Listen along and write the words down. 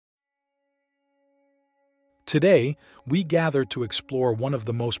Today, we gather to explore one of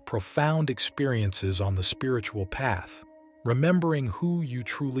the most profound experiences on the spiritual path, remembering who you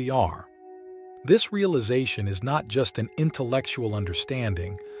truly are. This realization is not just an intellectual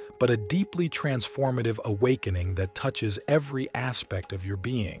understanding, but a deeply transformative awakening that touches every aspect of your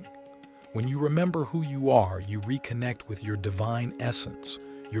being. When you remember who you are, you reconnect with your divine essence,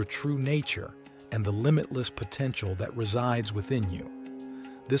 your true nature, and the limitless potential that resides within you.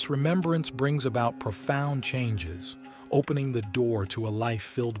 This remembrance brings about profound changes, opening the door to a life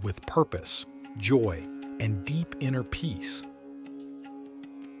filled with purpose, joy, and deep inner peace.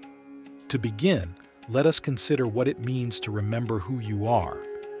 To begin, let us consider what it means to remember who you are.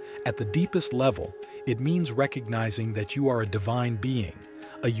 At the deepest level, it means recognizing that you are a divine being,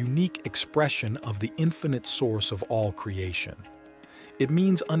 a unique expression of the infinite source of all creation. It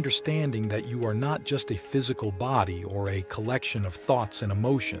means understanding that you are not just a physical body or a collection of thoughts and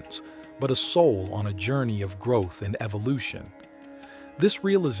emotions, but a soul on a journey of growth and evolution. This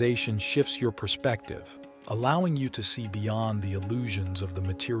realization shifts your perspective, allowing you to see beyond the illusions of the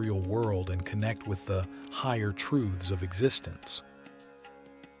material world and connect with the higher truths of existence.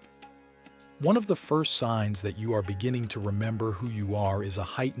 One of the first signs that you are beginning to remember who you are is a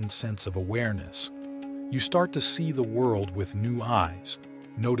heightened sense of awareness. You start to see the world with new eyes,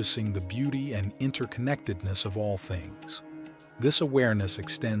 noticing the beauty and interconnectedness of all things. This awareness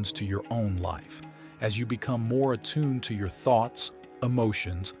extends to your own life, as you become more attuned to your thoughts,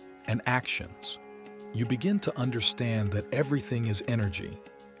 emotions, and actions. You begin to understand that everything is energy,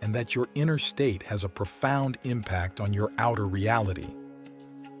 and that your inner state has a profound impact on your outer reality.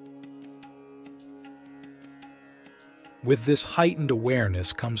 With this heightened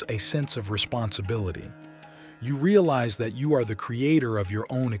awareness comes a sense of responsibility. You realize that you are the creator of your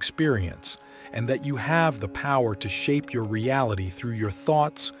own experience and that you have the power to shape your reality through your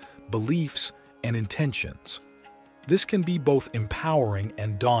thoughts, beliefs, and intentions. This can be both empowering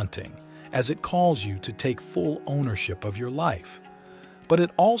and daunting, as it calls you to take full ownership of your life. But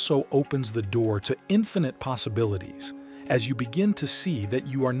it also opens the door to infinite possibilities, as you begin to see that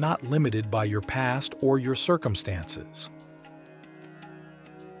you are not limited by your past or your circumstances.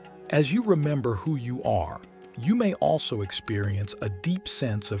 As you remember who you are, you may also experience a deep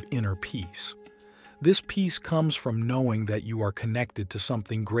sense of inner peace. This peace comes from knowing that you are connected to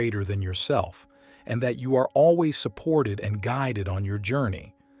something greater than yourself, and that you are always supported and guided on your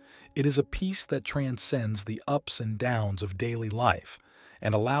journey. It is a peace that transcends the ups and downs of daily life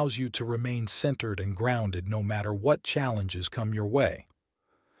and allows you to remain centered and grounded no matter what challenges come your way.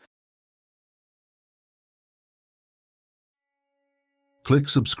 Click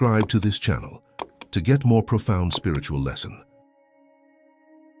subscribe to this channel to get more profound spiritual lesson.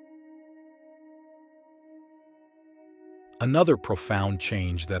 Another profound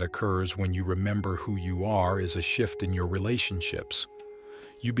change that occurs when you remember who you are is a shift in your relationships.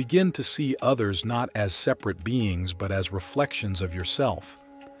 You begin to see others not as separate beings but as reflections of yourself.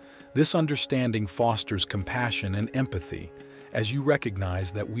 This understanding fosters compassion and empathy, as you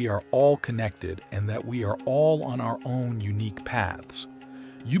recognize that we are all connected and that we are all on our own unique paths.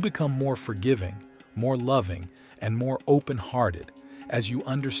 You become more forgiving, more loving, and more open-hearted, as you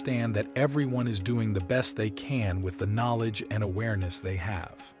understand that everyone is doing the best they can with the knowledge and awareness they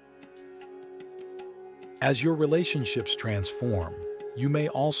have. As your relationships transform, you may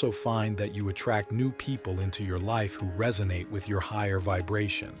also find that you attract new people into your life who resonate with your higher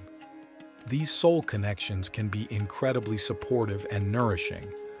vibration. These soul connections can be incredibly supportive and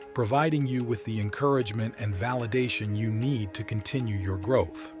nourishing, providing you with the encouragement and validation you need to continue your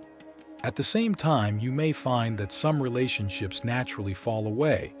growth. At the same time, you may find that some relationships naturally fall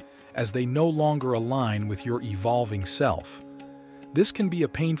away, as they no longer align with your evolving self. This can be a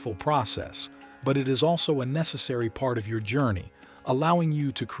painful process, but it is also a necessary part of your journey, allowing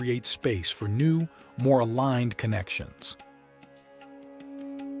you to create space for new, more aligned connections.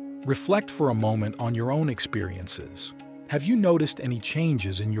 Reflect for a moment on your own experiences. Have you noticed any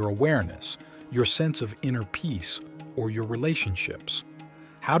changes in your awareness, your sense of inner peace, or your relationships?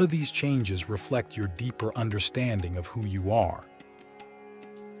 How do these changes reflect your deeper understanding of who you are?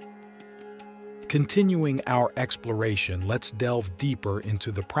 Continuing our exploration, let's delve deeper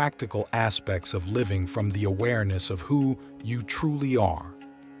into the practical aspects of living from the awareness of who you truly are.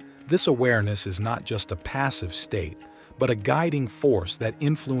 This awareness is not just a passive state, but a guiding force that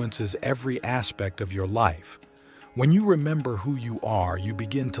influences every aspect of your life. When you remember who you are, you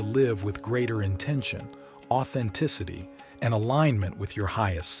begin to live with greater intention, authenticity, and alignment with your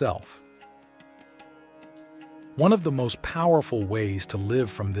highest self. One of the most powerful ways to live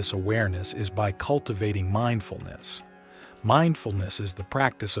from this awareness is by cultivating mindfulness. Mindfulness is the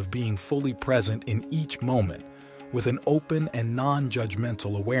practice of being fully present in each moment with an open and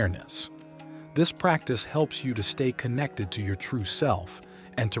non-judgmental awareness. This practice helps you to stay connected to your true self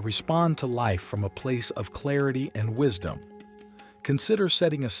and to respond to life from a place of clarity and wisdom. Consider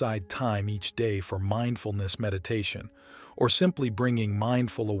setting aside time each day for mindfulness meditation, or simply bringing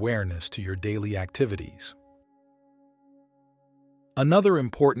mindful awareness to your daily activities. Another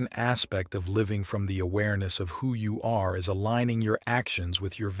important aspect of living from the awareness of who you are is aligning your actions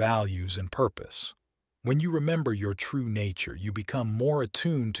with your values and purpose. When you remember your true nature, you become more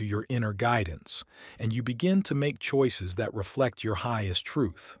attuned to your inner guidance, and you begin to make choices that reflect your highest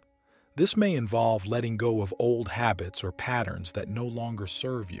truth. This may involve letting go of old habits or patterns that no longer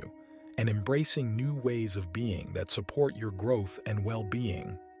serve you, and embracing new ways of being that support your growth and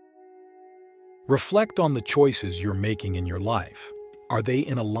well-being. Reflect on the choices you're making in your life. Are they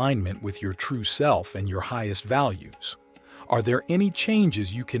in alignment with your true self and your highest values? Are there any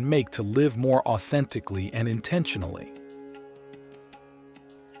changes you can make to live more authentically and intentionally?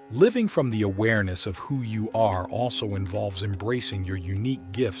 Living from the awareness of who you are also involves embracing your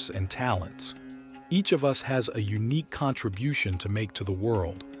unique gifts and talents. Each of us has a unique contribution to make to the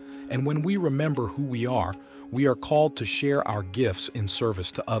world, and when we remember who we are called to share our gifts in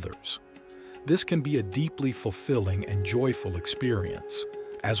service to others. This can be a deeply fulfilling and joyful experience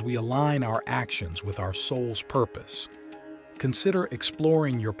as we align our actions with our soul's purpose. Consider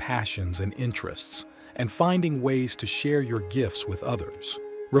exploring your passions and interests and finding ways to share your gifts with others.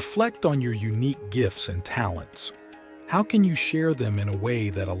 Reflect on your unique gifts and talents. How can you share them in a way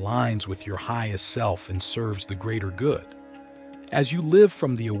that aligns with your highest self and serves the greater good? As you live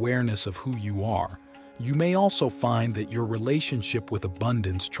from the awareness of who you are, you may also find that your relationship with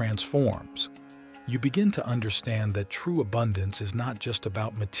abundance transforms. You begin to understand that true abundance is not just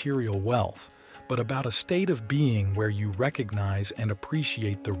about material wealth, but about a state of being where you recognize and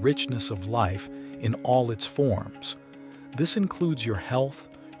appreciate the richness of life in all its forms. This includes your health,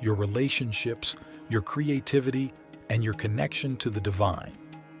 your relationships, your creativity, and your connection to the divine.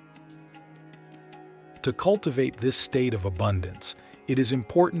 To cultivate this state of abundance, it is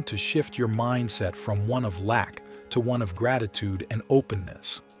important to shift your mindset from one of lack to one of gratitude and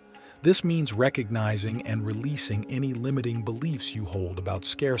openness. This means recognizing and releasing any limiting beliefs you hold about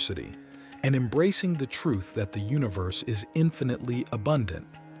scarcity and embracing the truth that the universe is infinitely abundant.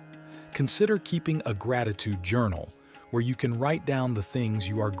 Consider keeping a gratitude journal where you can write down the things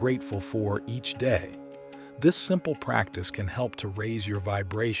you are grateful for each day. This simple practice can help to raise your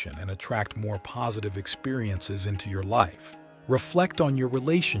vibration and attract more positive experiences into your life. Reflect on your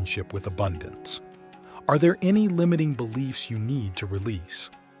relationship with abundance. Are there any limiting beliefs you need to release?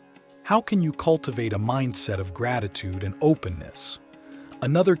 How can you cultivate a mindset of gratitude and openness?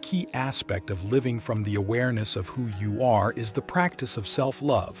 Another key aspect of living from the awareness of who you are is the practice of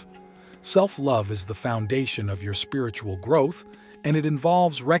self-love. Self-love is the foundation of your spiritual growth, and it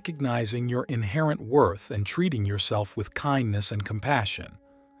involves recognizing your inherent worth and treating yourself with kindness and compassion.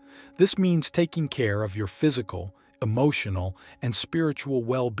 This means taking care of your physical, emotional, and spiritual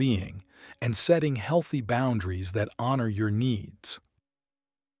well-being and setting healthy boundaries that honor your needs.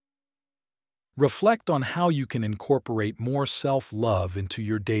 Reflect on how you can incorporate more self-love into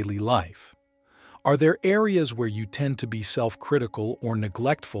your daily life. Are there areas where you tend to be self-critical or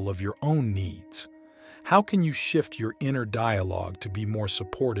neglectful of your own needs? How can you shift your inner dialogue to be more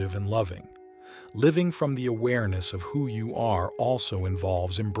supportive and loving? Living from the awareness of who you are also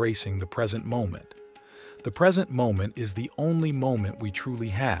involves embracing the present moment. The present moment is the only moment we truly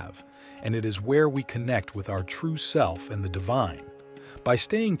have, and it is where we connect with our true self and the divine. By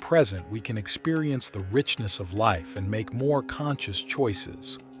staying present, we can experience the richness of life and make more conscious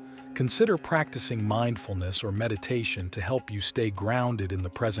choices. Consider practicing mindfulness or meditation to help you stay grounded in the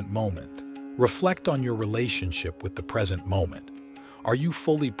present moment. Reflect on your relationship with the present moment. Are you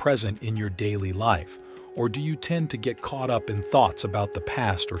fully present in your daily life, or do you tend to get caught up in thoughts about the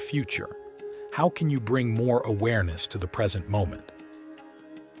past or future? How can you bring more awareness to the present moment?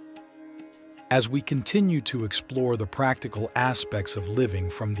 As we continue to explore the practical aspects of living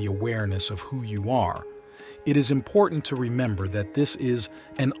from the awareness of who you are, it is important to remember that this is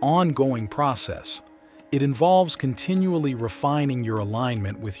an ongoing process. It involves continually refining your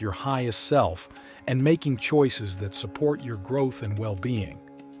alignment with your highest self and making choices that support your growth and well-being.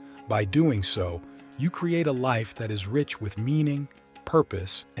 By doing so, you create a life that is rich with meaning,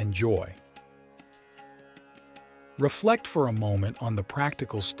 purpose, and joy. Reflect for a moment on the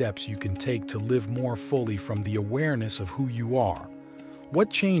practical steps you can take to live more fully from the awareness of who you are. What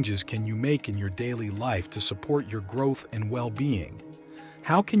changes can you make in your daily life to support your growth and well-being?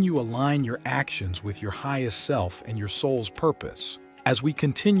 How can you align your actions with your highest self and your soul's purpose? As we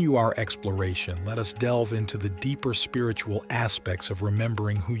continue our exploration, let us delve into the deeper spiritual aspects of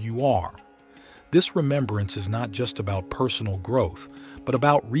remembering who you are. This remembrance is not just about personal growth, but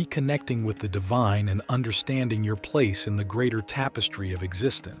about reconnecting with the divine and understanding your place in the greater tapestry of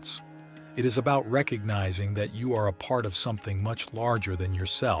existence. It is about recognizing that you are a part of something much larger than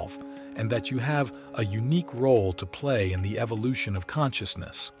yourself, and that you have a unique role to play in the evolution of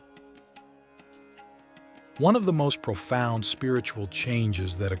consciousness. One of the most profound spiritual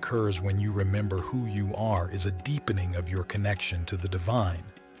changes that occurs when you remember who you are is a deepening of your connection to the divine.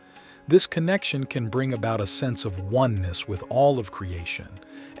 This connection can bring about a sense of oneness with all of creation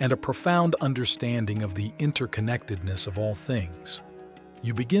and a profound understanding of the interconnectedness of all things.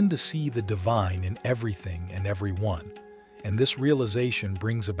 You begin to see the divine in everything and everyone, and this realization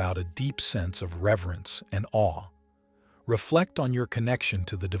brings about a deep sense of reverence and awe. Reflect on your connection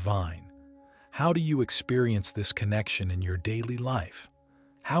to the divine. How do you experience this connection in your daily life?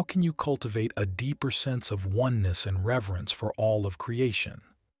 How can you cultivate a deeper sense of oneness and reverence for all of creation?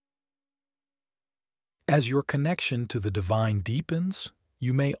 As your connection to the divine deepens,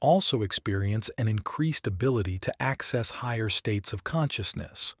 you may also experience an increased ability to access higher states of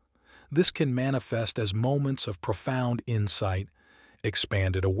consciousness. This can manifest as moments of profound insight,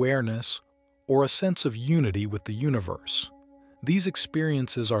 expanded awareness, or a sense of unity with the universe. These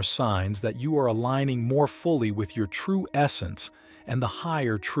experiences are signs that you are aligning more fully with your true essence and the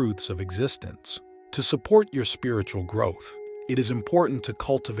higher truths of existence. To support your spiritual growth, it is important to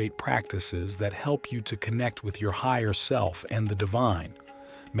cultivate practices that help you to connect with your higher self and the divine.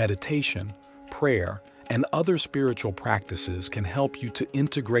 Meditation, prayer, and other spiritual practices can help you to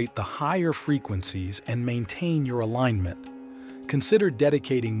integrate the higher frequencies and maintain your alignment. Consider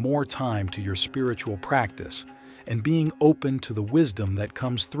dedicating more time to your spiritual practice and being open to the wisdom that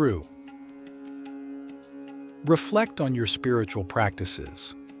comes through. Reflect on your spiritual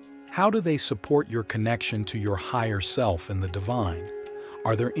practices. How do they support your connection to your higher self and the divine?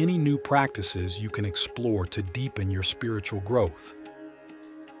 Are there any new practices you can explore to deepen your spiritual growth?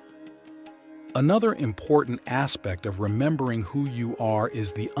 Another important aspect of remembering who you are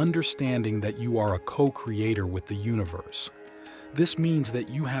is the understanding that you are a co-creator with the universe. This means that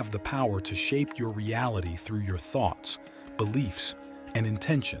you have the power to shape your reality through your thoughts, beliefs, and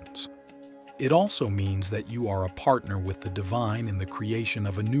intentions. It also means that you are a partner with the divine in the creation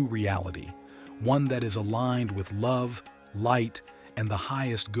of a new reality, one that is aligned with love, light, and the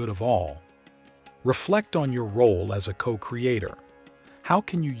highest good of all. Reflect on your role as a co-creator. How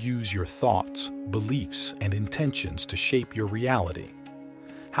can you use your thoughts, beliefs, and intentions to shape your reality?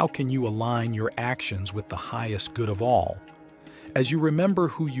 How can you align your actions with the highest good of all? As you remember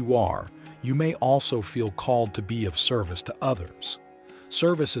who you are, you may also feel called to be of service to others.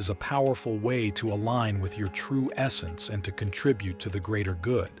 Service is a powerful way to align with your true essence and to contribute to the greater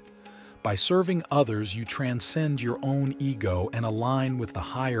good. By serving others, you transcend your own ego and align with the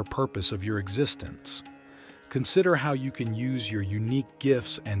higher purpose of your existence. Consider how you can use your unique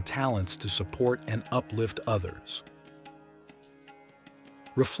gifts and talents to support and uplift others.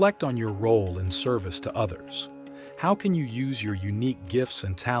 Reflect on your role in service to others. How can you use your unique gifts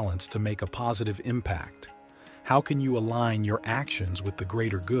and talents to make a positive impact? How can you align your actions with the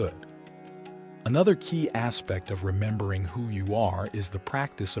greater good? Another key aspect of remembering who you are is the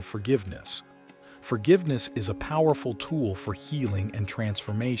practice of forgiveness. Forgiveness is a powerful tool for healing and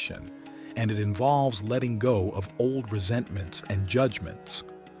transformation, and it involves letting go of old resentments and judgments.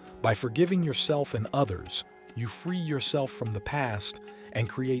 By forgiving yourself and others, you free yourself from the past and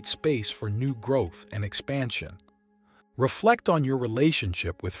create space for new growth and expansion. Reflect on your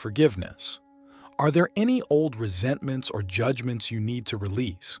relationship with forgiveness. Are there any old resentments or judgments you need to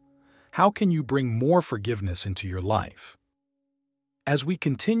release? How can you bring more forgiveness into your life? As we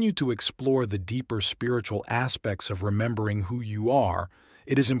continue to explore the deeper spiritual aspects of remembering who you are,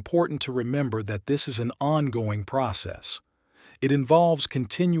 it is important to remember that this is an ongoing process. It involves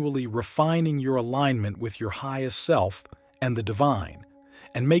continually refining your alignment with your highest self and the divine,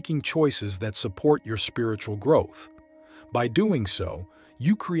 and making choices that support your spiritual growth. By doing so,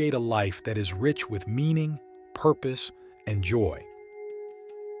 you create a life that is rich with meaning, purpose, and joy.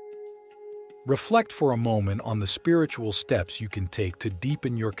 Reflect for a moment on the spiritual steps you can take to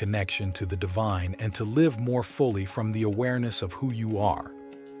deepen your connection to the divine and to live more fully from the awareness of who you are.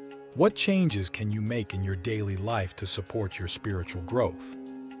 What changes can you make in your daily life to support your spiritual growth?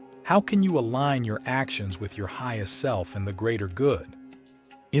 How can you align your actions with your highest self and the greater good?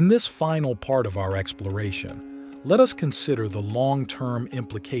 In this final part of our exploration, let us consider the long-term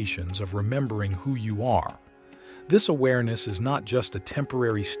implications of remembering who you are. This awareness is not just a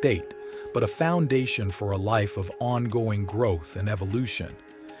temporary state, but a foundation for a life of ongoing growth and evolution.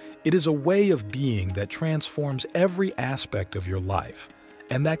 It is a way of being that transforms every aspect of your life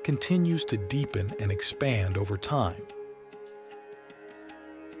and that continues to deepen and expand over time.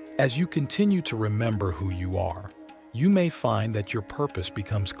 As you continue to remember who you are, you may find that your purpose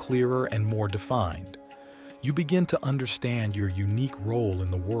becomes clearer and more defined. You begin to understand your unique role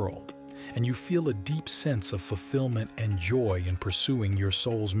in the world, and you feel a deep sense of fulfillment and joy in pursuing your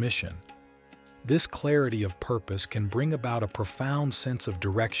soul's mission. This clarity of purpose can bring about a profound sense of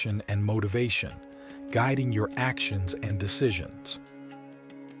direction and motivation, guiding your actions and decisions.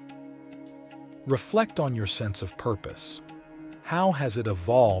 Reflect on your sense of purpose. How has it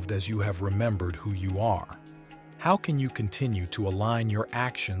evolved as you have remembered who you are? How can you continue to align your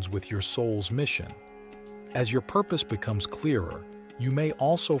actions with your soul's mission? As your purpose becomes clearer, you may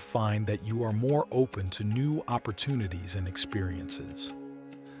also find that you are more open to new opportunities and experiences.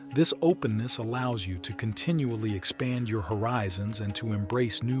 This openness allows you to continually expand your horizons and to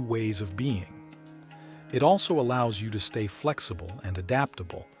embrace new ways of being. It also allows you to stay flexible and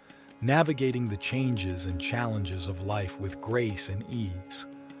adaptable, navigating the changes and challenges of life with grace and ease.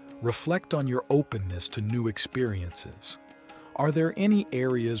 Reflect on your openness to new experiences. Are there any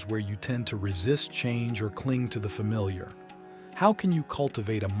areas where you tend to resist change or cling to the familiar? How can you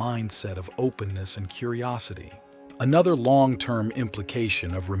cultivate a mindset of openness and curiosity? Another long-term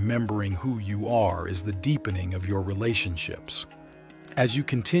implication of remembering who you are is the deepening of your relationships. As you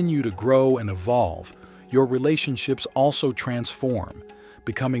continue to grow and evolve, your relationships also transform,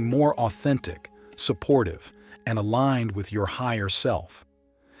 becoming more authentic, supportive, and aligned with your higher self.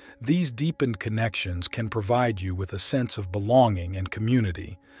 These deepened connections can provide you with a sense of belonging and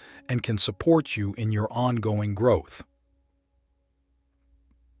community, and can support you in your ongoing growth.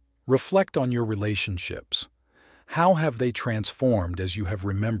 Reflect on your relationships. How have they transformed as you have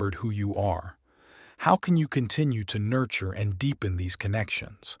remembered who you are? How can you continue to nurture and deepen these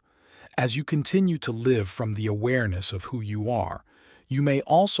connections? As you continue to live from the awareness of who you are, you may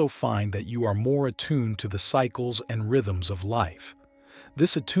also find that you are more attuned to the cycles and rhythms of life.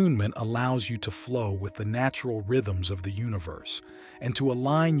 This attunement allows you to flow with the natural rhythms of the universe and to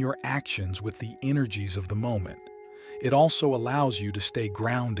align your actions with the energies of the moment. It also allows you to stay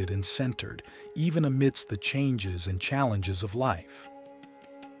grounded and centered, even amidst the changes and challenges of life.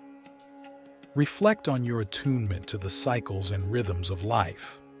 Reflect on your attunement to the cycles and rhythms of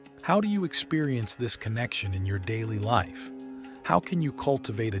life. How do you experience this connection in your daily life? How can you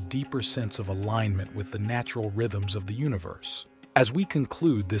cultivate a deeper sense of alignment with the natural rhythms of the universe? As we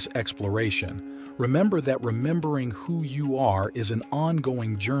conclude this exploration, remember that remembering who you are is an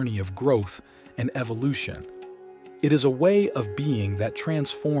ongoing journey of growth and evolution. It is a way of being that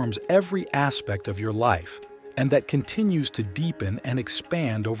transforms every aspect of your life and that continues to deepen and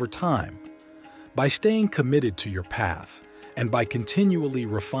expand over time. By staying committed to your path and by continually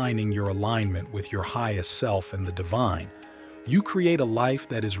refining your alignment with your highest self and the divine, you create a life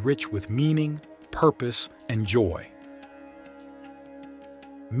that is rich with meaning, purpose, and joy.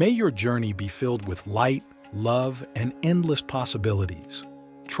 May your journey be filled with light, love, and endless possibilities.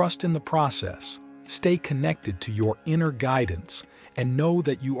 Trust in the process, stay connected to your inner guidance, and know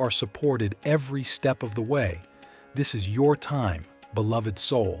that you are supported every step of the way. This is your time, beloved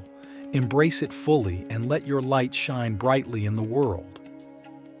soul. Embrace it fully and let your light shine brightly in the world.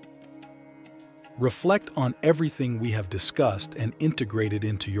 Reflect on everything we have discussed and integrated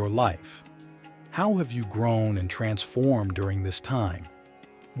into your life. How have you grown and transformed during this time?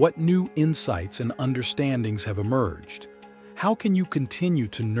 What new insights and understandings have emerged? How can you continue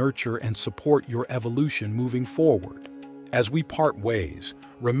to nurture and support your evolution moving forward? As we part ways,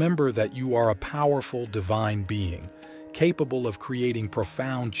 remember that you are a powerful divine being, capable of creating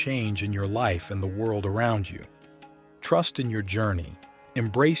profound change in your life and the world around you. Trust in your journey,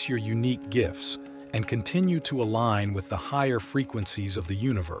 embrace your unique gifts, and continue to align with the higher frequencies of the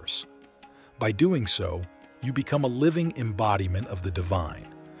universe. By doing so, you become a living embodiment of the divine,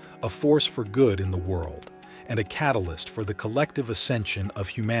 a force for good in the world, and a catalyst for the collective ascension of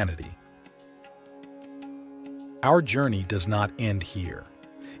humanity. Our journey does not end here.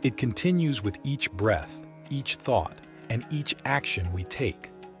 It continues with each breath, each thought, and each action we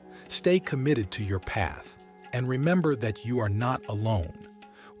take. Stay committed to your path, and remember that you are not alone.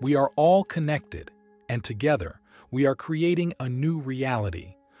 We are all connected, and together we are creating a new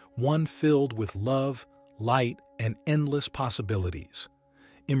reality, one filled with love, light, and endless possibilities.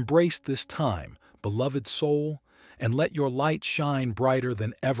 Embrace this time, beloved soul, and let your light shine brighter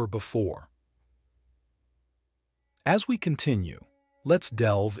than ever before. As we continue, Let's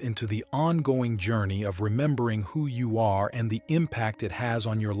delve into the ongoing journey of remembering who you are and the impact it has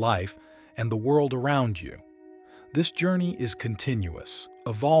on your life and the world around you. This journey is continuous,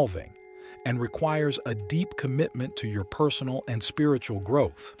 evolving, and requires a deep commitment to your personal and spiritual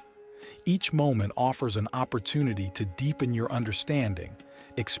growth. Each moment offers an opportunity to deepen your understanding,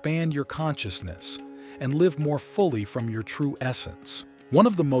 expand your consciousness, and live more fully from your true essence. One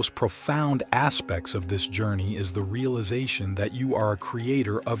of the most profound aspects of this journey is the realization that you are a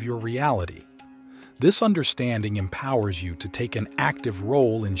creator of your reality. This understanding empowers you to take an active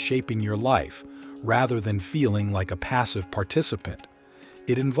role in shaping your life, rather than feeling like a passive participant.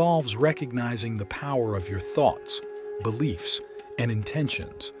 It involves recognizing the power of your thoughts, beliefs, and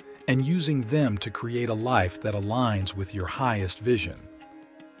intentions, and using them to create a life that aligns with your highest vision.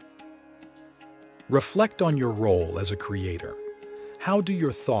 Reflect on your role as a creator. How do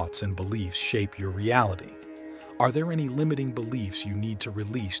your thoughts and beliefs shape your reality? Are there any limiting beliefs you need to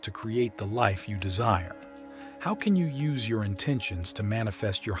release to create the life you desire? How can you use your intentions to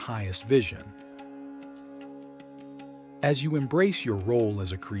manifest your highest vision? As you embrace your role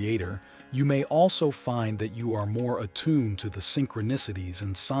as a creator, you may also find that you are more attuned to the synchronicities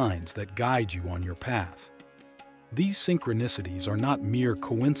and signs that guide you on your path. These synchronicities are not mere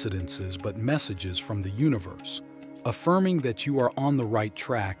coincidences but messages from the universe, affirming that you are on the right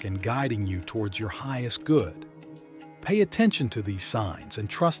track and guiding you towards your highest good. Pay attention to these signs and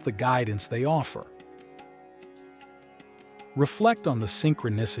trust the guidance they offer. Reflect on the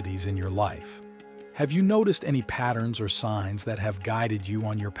synchronicities in your life. Have you noticed any patterns or signs that have guided you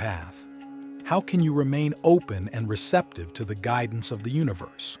on your path? How can you remain open and receptive to the guidance of the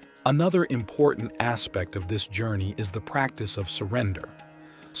universe? Another important aspect of this journey is the practice of surrender.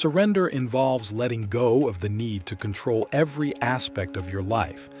 Surrender involves letting go of the need to control every aspect of your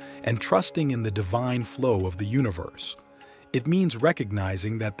life and trusting in the divine flow of the universe. It means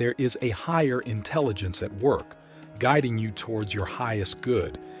recognizing that there is a higher intelligence at work, guiding you towards your highest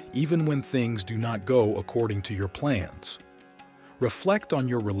good, even when things do not go according to your plans. Reflect on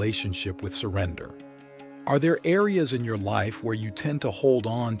your relationship with surrender. Are there areas in your life where you tend to hold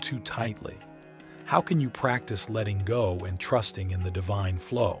on too tightly? How can you practice letting go and trusting in the divine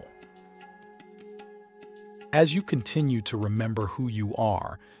flow? As you continue to remember who you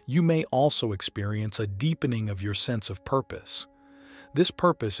are, you may also experience a deepening of your sense of purpose. This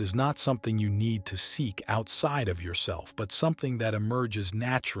purpose is not something you need to seek outside of yourself, but something that emerges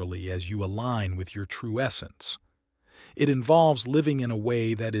naturally as you align with your true essence. It involves living in a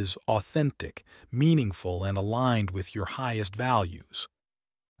way that is authentic, meaningful, and aligned with your highest values.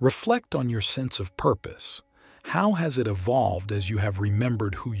 Reflect on your sense of purpose. How has it evolved as you have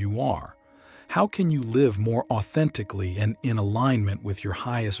remembered who you are? How can you live more authentically and in alignment with your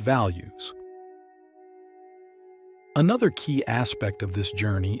highest values? Another key aspect of this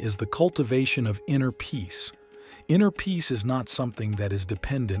journey is the cultivation of inner peace. Inner peace is not something that is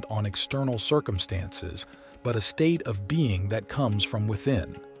dependent on external circumstances, but a state of being that comes from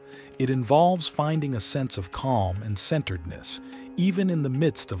within. It involves finding a sense of calm and centeredness, even in the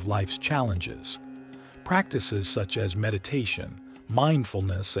midst of life's challenges. Practices such as meditation,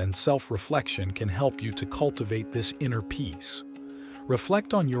 mindfulness, and self-reflection can help you to cultivate this inner peace.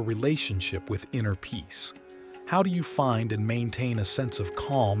 Reflect on your relationship with inner peace. How do you find and maintain a sense of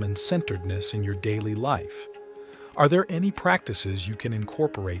calm and centeredness in your daily life? Are there any practices you can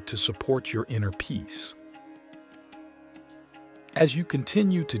incorporate to support your inner peace? As you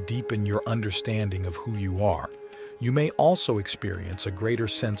continue to deepen your understanding of who you are, you may also experience a greater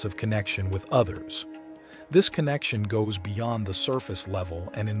sense of connection with others. This connection goes beyond the surface level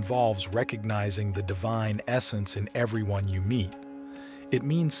and involves recognizing the divine essence in everyone you meet. It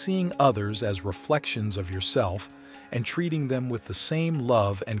means seeing others as reflections of yourself and treating them with the same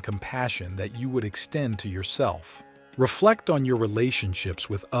love and compassion that you would extend to yourself. Reflect on your relationships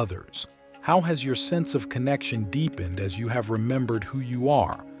with others. How has your sense of connection deepened as you have remembered who you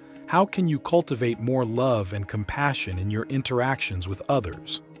are? How can you cultivate more love and compassion in your interactions with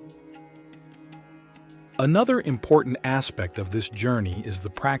others? Another important aspect of this journey is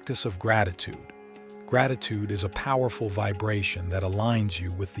the practice of gratitude. Gratitude is a powerful vibration that aligns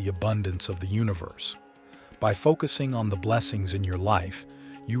you with the abundance of the universe. By focusing on the blessings in your life,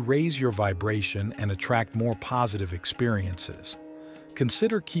 you raise your vibration and attract more positive experiences.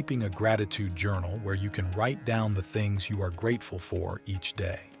 Consider keeping a gratitude journal where you can write down the things you are grateful for each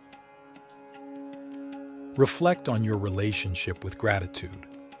day. Reflect on your relationship with gratitude.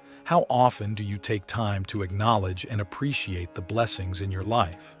 How often do you take time to acknowledge and appreciate the blessings in your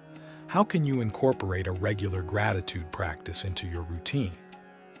life? How can you incorporate a regular gratitude practice into your routine?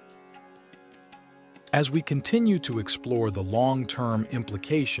 As we continue to explore the long-term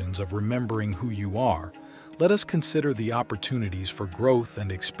implications of remembering who you are, let us consider the opportunities for growth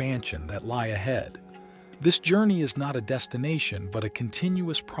and expansion that lie ahead. This journey is not a destination, but a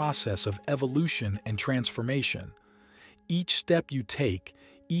continuous process of evolution and transformation. Each step you take,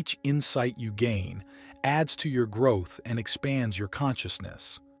 each insight you gain, adds to your growth and expands your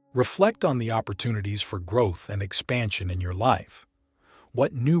consciousness. Reflect on the opportunities for growth and expansion in your life.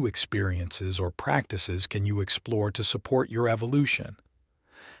 What new experiences or practices can you explore to support your evolution?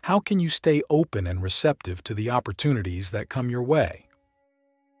 How can you stay open and receptive to the opportunities that come your way?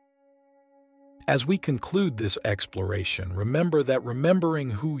 As we conclude this exploration, remember that remembering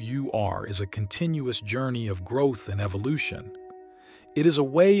who you are is a continuous journey of growth and evolution. It is a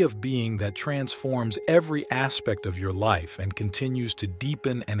way of being that transforms every aspect of your life and continues to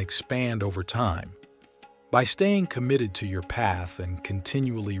deepen and expand over time. By staying committed to your path and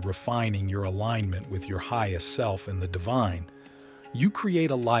continually refining your alignment with your highest self and the divine, you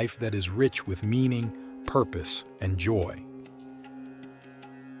create a life that is rich with meaning, purpose, and joy.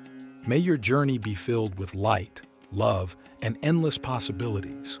 May your journey be filled with light, love, and endless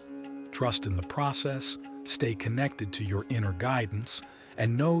possibilities. Trust in the process, stay connected to your inner guidance,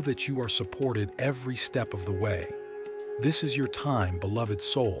 and know that you are supported every step of the way. This is your time, beloved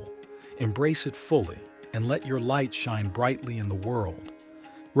soul. Embrace it fully and let your light shine brightly in the world.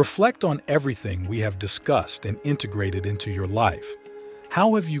 Reflect on everything we have discussed and integrated into your life.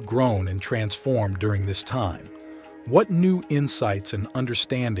 How have you grown and transformed during this time? What new insights and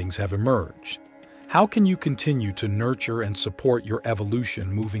understandings have emerged? How can you continue to nurture and support your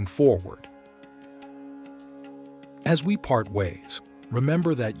evolution moving forward? As we part ways,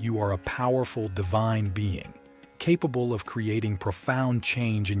 remember that you are a powerful divine being, capable of creating profound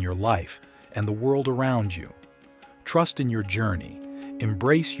change in your life and the world around you. Trust in your journey,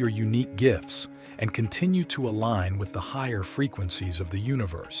 embrace your unique gifts, and continue to align with the higher frequencies of the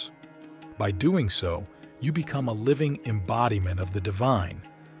universe. By doing so, you become a living embodiment of the divine,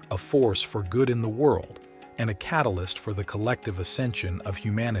 a force for good in the world, and a catalyst for the collective ascension of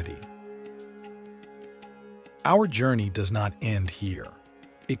humanity. Our journey does not end here.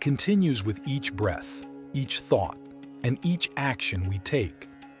 It continues with each breath, each thought, and each action we take.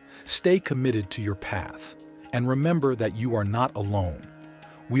 Stay committed to your path, and remember that you are not alone.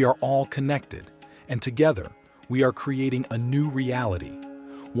 We are all connected, and together we are creating a new reality,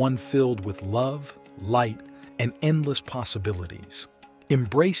 one filled with love, light, and endless possibilities.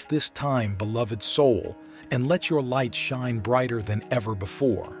 Embrace this time, beloved soul, and let your light shine brighter than ever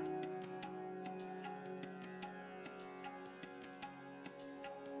before.